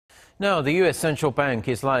Now, the US Central Bank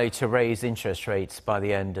is likely to raise interest rates by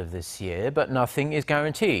the end of this year, but nothing is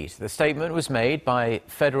guaranteed. The statement was made by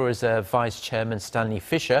Federal Reserve Vice Chairman Stanley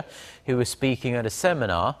Fischer, who was speaking at a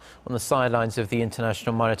seminar on the sidelines of the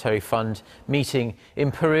International Monetary Fund meeting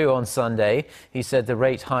in Peru on Sunday. He said the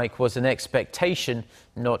rate hike was an expectation,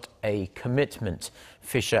 not a commitment.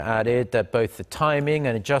 Fischer added that both the timing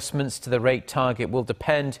and adjustments to the rate target will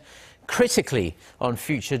depend critically on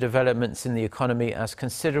future developments in the economy, as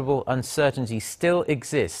considerable uncertainty still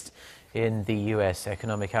exists in the US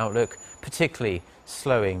economic outlook, particularly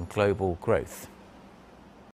slowing global growth.